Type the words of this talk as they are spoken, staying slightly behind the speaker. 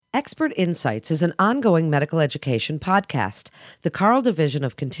Expert Insights is an ongoing medical education podcast. The Carle Division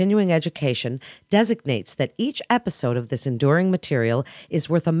of Continuing Education designates that each episode of this enduring material is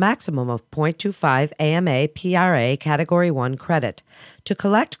worth a maximum of 0.25 AMA PRA Category 1 credit. To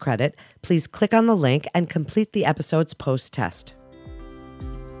collect credit, please click on the link and complete the episode's post-test.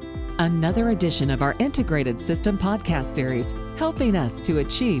 Another edition of our Integrated System podcast series, helping us to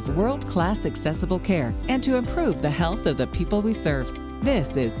achieve world-class accessible care and to improve the health of the people we serve.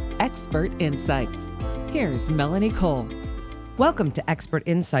 This is Expert Insights. Here's Melanie Cole. Welcome to Expert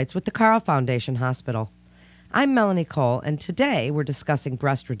Insights with the Carle Foundation Hospital. I'm Melanie Cole, and today we're discussing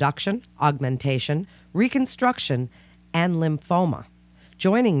breast reduction, augmentation, reconstruction, and lymphoma.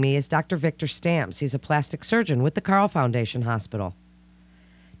 Joining me is Dr. Victor Stams. He's a plastic surgeon with the Carle Foundation Hospital.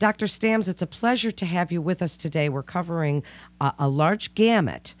 Dr. Stams, it's a pleasure to have you with us today. We're covering a large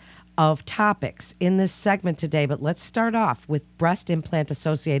gamut of topics in this segment today, but let's start off with breast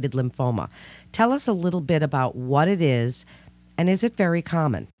implant-associated lymphoma. Tell us a little bit about what it is, and is it very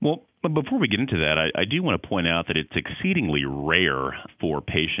common? Well, but before we get into that, I do want to point out that it's exceedingly rare for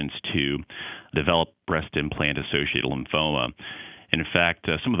patients to develop breast implant-associated lymphoma. In fact,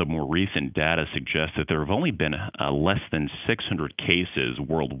 some of the more recent data suggests that there have only been less than 600 cases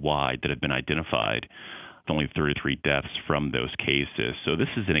worldwide that have been identified. Only 33 deaths from those cases. So this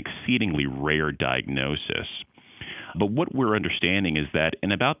is an exceedingly rare diagnosis. But what we're understanding is that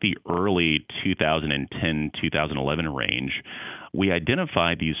in about the early 2010-2011 range, we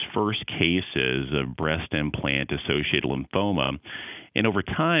identified these first cases of breast implant-associated lymphoma. And over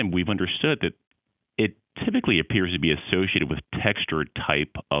time, we've understood that it typically appears to be associated with textured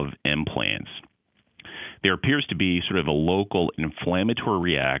type of implants. There appears to be sort of a local inflammatory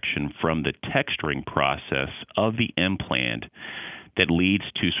reaction from the texturing process of the implant that leads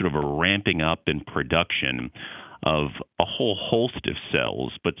to sort of a ramping up in production of a whole host of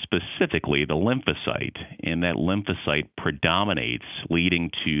cells, but specifically the lymphocyte. And that lymphocyte predominates, leading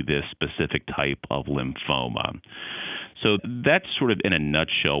to this specific type of lymphoma. So that's sort of in a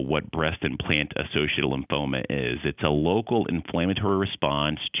nutshell what breast implant-associated lymphoma is. It's a local inflammatory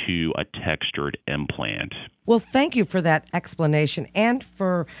response to a textured implant. Well, thank you for that explanation and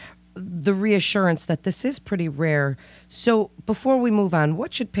for the reassurance that this is pretty rare. So before we move on,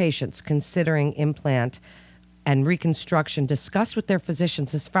 what should patients considering implant and reconstruction discuss with their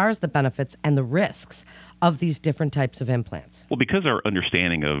physicians as far as the benefits and the risks of these different types of implants? Well, because our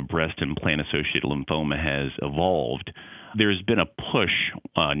understanding of breast implant-associated lymphoma has evolved, there's been a push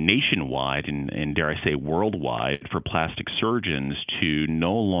nationwide and dare I say worldwide for plastic surgeons to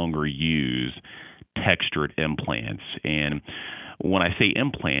no longer use textured implants. And when I say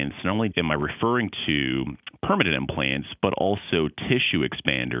implants, not only am I referring to permanent implants, but also tissue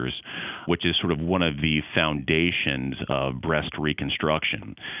expanders, which is sort of one of the foundations of breast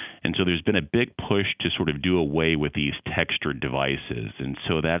reconstruction. And so there's been a big push to sort of do away with these textured devices. And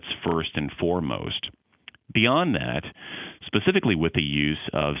so that's first and foremost. Beyond that, specifically with the use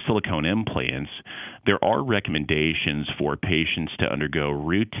of silicone implants, there are recommendations for patients to undergo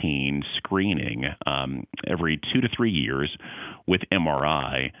routine screening every 2 to 3 years with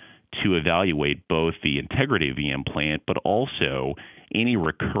MRI to evaluate both the integrity of the implant, but also any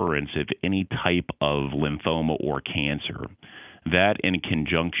recurrence of any type of lymphoma or cancer. That, in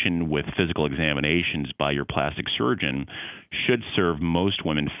conjunction with physical examinations by your plastic surgeon, should serve most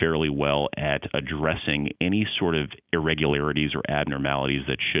women fairly well at addressing any sort of irregularities or abnormalities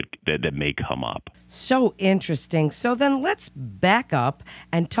that may come up. So interesting. So then let's back up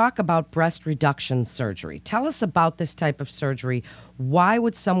and talk about breast reduction surgery. Tell us about this type of surgery. Why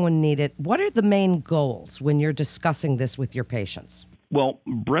would someone need it? What are the main goals when you're discussing this with your patients? Well,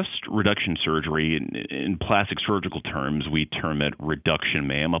 breast reduction surgery, in plastic surgical terms, we term it reduction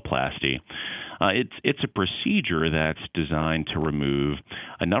mammoplasty. It's a procedure that's designed to remove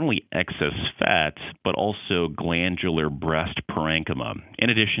not only excess fat, but also glandular breast parenchyma, in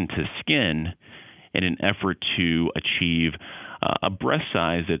addition to skin, in an effort to achieve a breast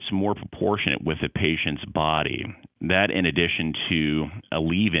size that's more proportionate with the patient's body. That, in addition to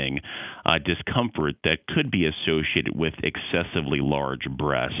alleviating discomfort that could be associated with excessively large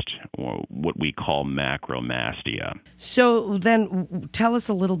breast, or what we call macromastia. So then tell us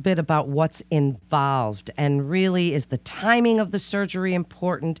a little bit about what's involved, and really, is the timing of the surgery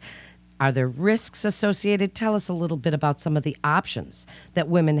important? Are there risks associated? Tell us a little bit about some of the options that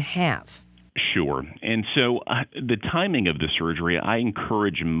women have. Sure. And so the timing of the surgery, I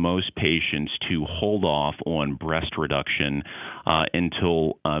encourage most patients to hold off on breast reduction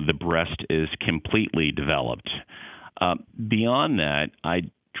until the breast is completely developed. Beyond that, I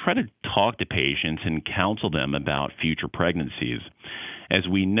try to talk to patients and counsel them about future pregnancies. As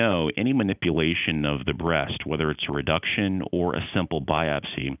we know, any manipulation of the breast, whether it's a reduction or a simple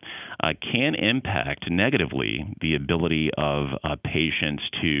biopsy, can impact negatively the ability of patients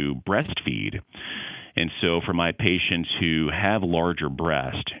to breastfeed. And so for my patients who have larger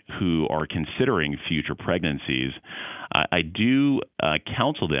breast, who are considering future pregnancies, I do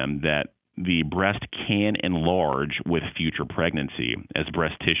counsel them that the breast can enlarge with future pregnancy, as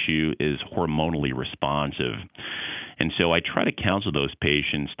breast tissue is hormonally responsive. And so I try to counsel those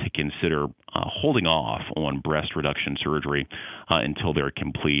patients to consider holding off on breast reduction surgery until they're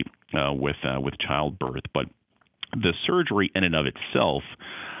complete with childbirth. But the surgery in and of itself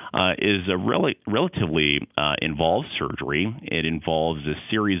is a relatively involved surgery. It involves a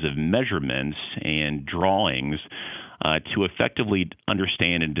series of measurements and drawings to effectively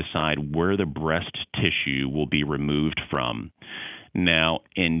understand and decide where the breast tissue will be removed from. Now,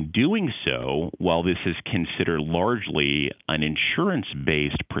 in doing so, while this is considered largely an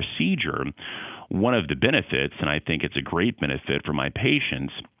insurance-based procedure, one of the benefits, and I think it's a great benefit for my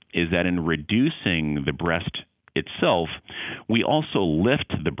patients, is that in reducing the breast itself, we also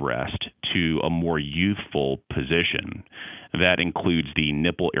lift the breast to a more youthful position. That includes the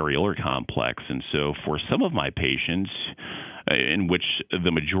nipple areolar complex. And so for some of my patients, in which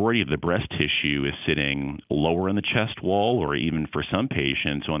the majority of the breast tissue is sitting lower in the chest wall, or even for some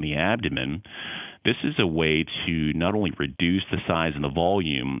patients on the abdomen, this is a way to not only reduce the size and the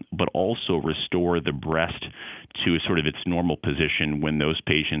volume, but also restore the breast to sort of its normal position when those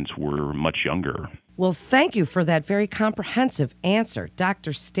patients were much younger. Well, thank you for that very comprehensive answer,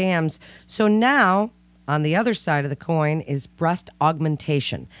 Dr. Stams. So now, on the other side of the coin is breast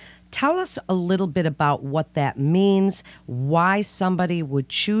augmentation. Tell us a little bit about what that means, why somebody would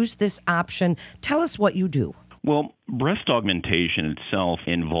choose this option. Tell us what you do. Well, breast augmentation itself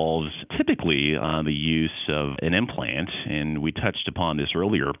involves typically the use of an implant, and we touched upon this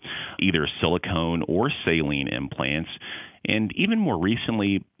earlier, either silicone or saline implants, and even more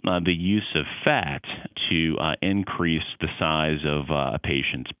recently, the use of fat to increase the size of a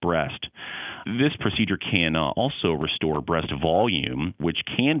patient's breast. This procedure can also restore breast volume, which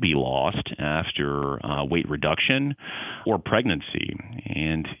can be lost after weight reduction or pregnancy.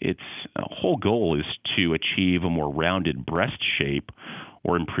 And its whole goal is to achieve a more rounded breast shape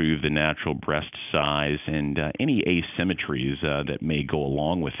or improve the natural breast size and any asymmetries that may go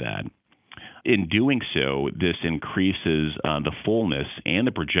along with that. In doing so, this increases the fullness and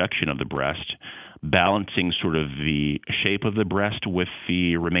the projection of the breast, balancing sort of the shape of the breast with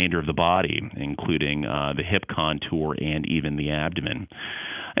the remainder of the body, including the hip contour and even the abdomen.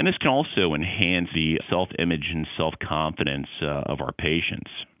 And this can also enhance the self-image and self-confidence of our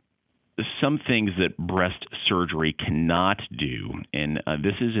patients. Some things that breast surgery cannot do, and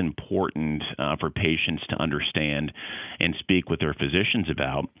this is important for patients to understand and speak with their physicians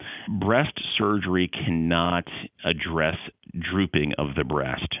about. Breast surgery cannot address drooping of the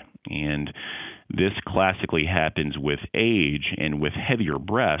breast, and this classically happens with age, and with heavier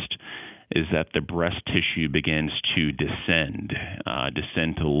breast is that the breast tissue begins to descend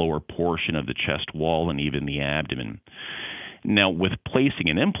to the lower portion of the chest wall and even the abdomen. Now, with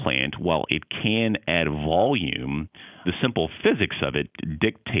placing an implant, while it can add volume, the simple physics of it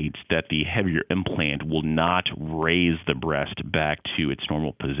dictates that the heavier implant will not raise the breast back to its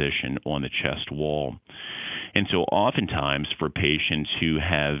normal position on the chest wall. And so oftentimes for patients who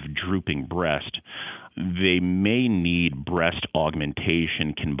have drooping breast, they may need breast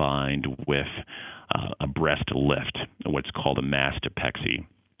augmentation combined with a breast lift, what's called a mastopexy.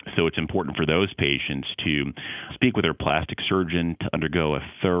 So it's important for those patients to speak with their plastic surgeon to undergo a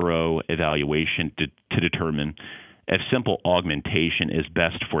thorough evaluation to determine if simple augmentation is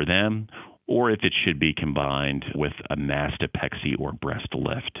best for them or if it should be combined with a mastopexy or breast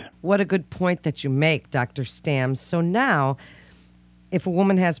lift. What a good point that you make, Dr. Stams. So now, if a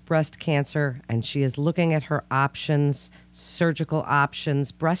woman has breast cancer and she is looking at her options, surgical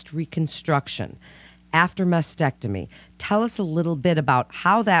options, breast reconstruction, after mastectomy, tell us a little bit about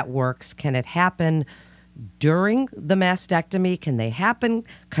how that works. Can it happen during the mastectomy? Can they happen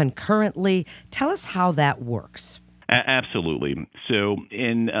concurrently? Tell us how that works. Absolutely. So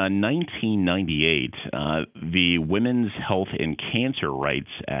in 1998, the Women's Health and Cancer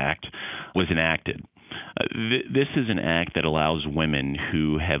Rights Act was enacted. This is an act that allows women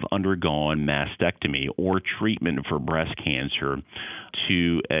who have undergone mastectomy or treatment for breast cancer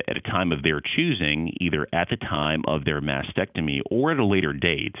to, at a time of their choosing, either at the time of their mastectomy or at a later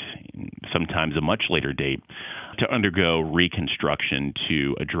date, sometimes a much later date, to undergo reconstruction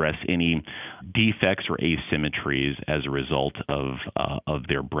to address any defects or asymmetries as a result of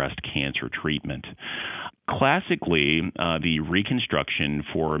their breast cancer treatment. Classically, the reconstruction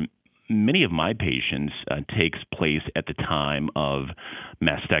for many of my patients takes place at the time of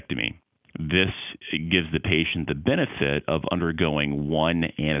mastectomy. This gives the patient the benefit of undergoing one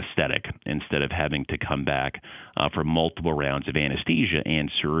anesthetic instead of having to come back for multiple rounds of anesthesia and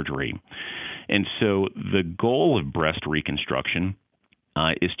surgery. And so the goal of breast reconstruction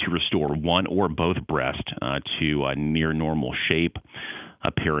is to restore one or both breasts to a near normal shape,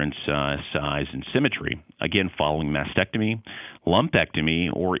 appearance, size, and symmetry. Again, following mastectomy, lumpectomy,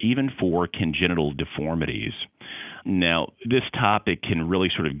 or even for congenital deformities. Now, this topic can really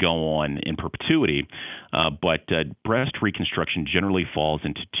sort of go on in perpetuity, but breast reconstruction generally falls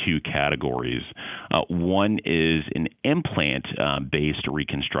into two categories. One is an implant-based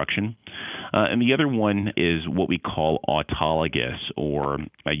reconstruction, and the other one is what we call autologous, or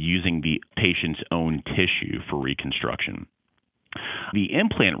using the patient's own tissue for reconstruction. The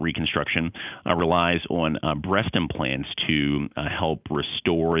implant reconstruction relies on breast implants to help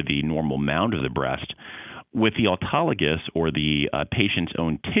restore the normal mound of the breast. With the autologous, or the patient's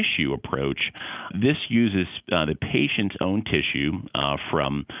own tissue approach, this uses the patient's own tissue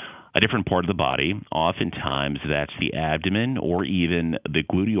from a different part of the body. Oftentimes, that's the abdomen or even the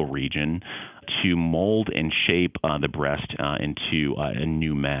gluteal region, to mold and shape the breast into a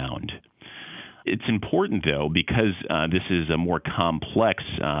new mound. It's important, though, because this is a more complex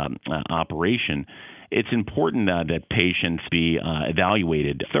operation. It's important that patients be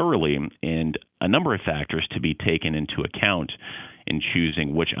evaluated thoroughly, and a number of factors to be taken into account in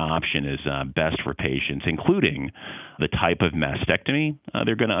choosing which option is best for patients, including the type of mastectomy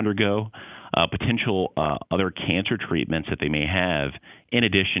they're going to undergo, potential other cancer treatments that they may have, in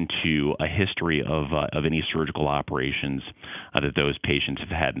addition to a history of any surgical operations that those patients have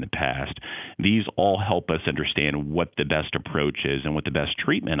had in the past. These all help us understand what the best approach is and what the best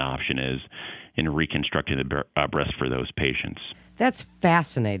treatment option is in reconstructing the breast for those patients. That's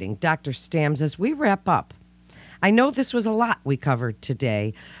fascinating, Dr. Stams. As we wrap up, I know this was a lot we covered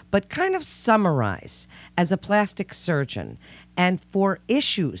today, but kind of summarize, as a plastic surgeon, and for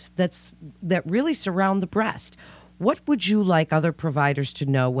issues that really surround the breast, what would you like other providers to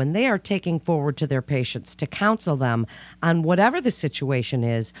know when they are taking forward to their patients to counsel them on whatever the situation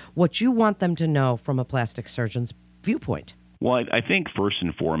is, what you want them to know from a plastic surgeon's viewpoint? Well, I think first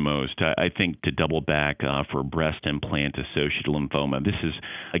and foremost, I think to double back for breast implant-associated lymphoma, this is,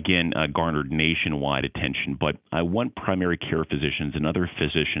 again, garnered nationwide attention, but I want primary care physicians and other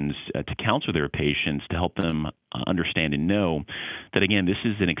physicians to counsel their patients to help them understand and know that, again, this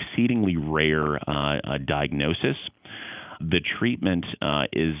is an exceedingly rare diagnosis. The treatment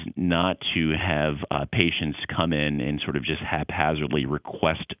is not to have patients come in and sort of just haphazardly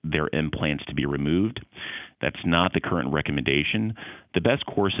request their implants to be removed. That's not the current recommendation. The best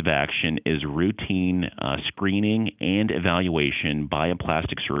course of action is routine screening and evaluation by a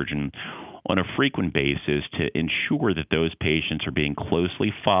plastic surgeon on a frequent basis to ensure that those patients are being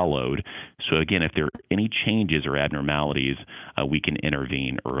closely followed. So again, if there are any changes or abnormalities, we can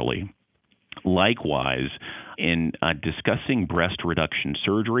intervene early. Likewise, in discussing breast reduction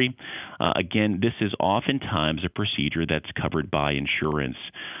surgery, again, this is oftentimes a procedure that's covered by insurance.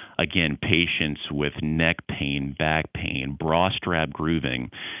 Again, patients with neck pain, back pain, bra strap grooving,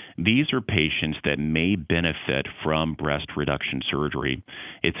 these are patients that may benefit from breast reduction surgery.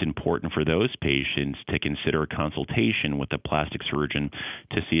 It's important for those patients to consider a consultation with a plastic surgeon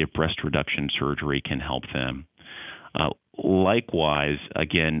to see if breast reduction surgery can help them. Likewise,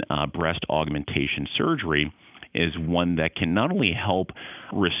 again, breast augmentation surgery is one that can not only help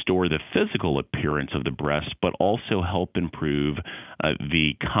restore the physical appearance of the breast, but also help improve the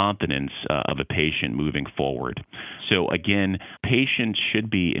confidence of a patient moving forward. So again, patients should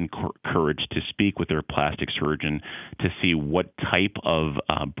be encouraged to speak with their plastic surgeon to see what type of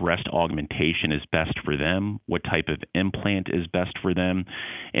breast augmentation is best for them, what type of implant is best for them,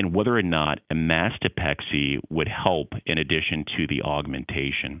 and whether or not a mastopexy would help in addition to the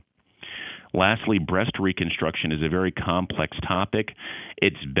augmentation. Lastly, breast reconstruction is a very complex topic.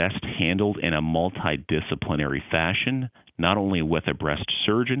 It's best handled in a multidisciplinary fashion, not only with a breast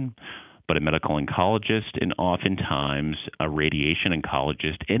surgeon, but a medical oncologist and oftentimes a radiation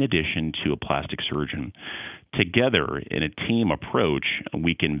oncologist, in addition to a plastic surgeon. Together, in a team approach,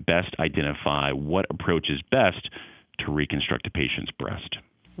 we can best identify what approach is best to reconstruct a patient's breast.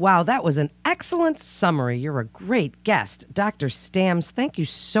 Wow, that was an excellent summary. You're a great guest. Dr. Stams, thank you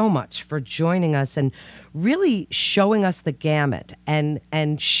so much for joining us and really showing us the gamut and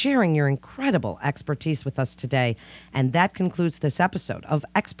sharing your incredible expertise with us today. And that concludes this episode of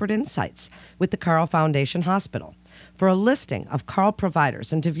Expert Insights with the Carle Foundation Hospital. For a listing of Carle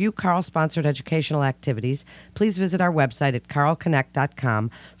providers and to view Carle-sponsored educational activities, please visit our website at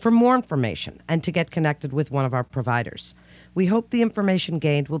carleconnect.com for more information and to get connected with one of our providers. We hope the information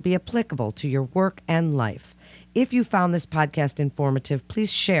gained will be applicable to your work and life. If you found this podcast informative,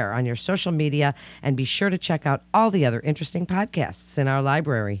 please share on your social media and be sure to check out all the other interesting podcasts in our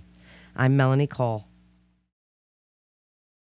library. I'm Melanie Cole.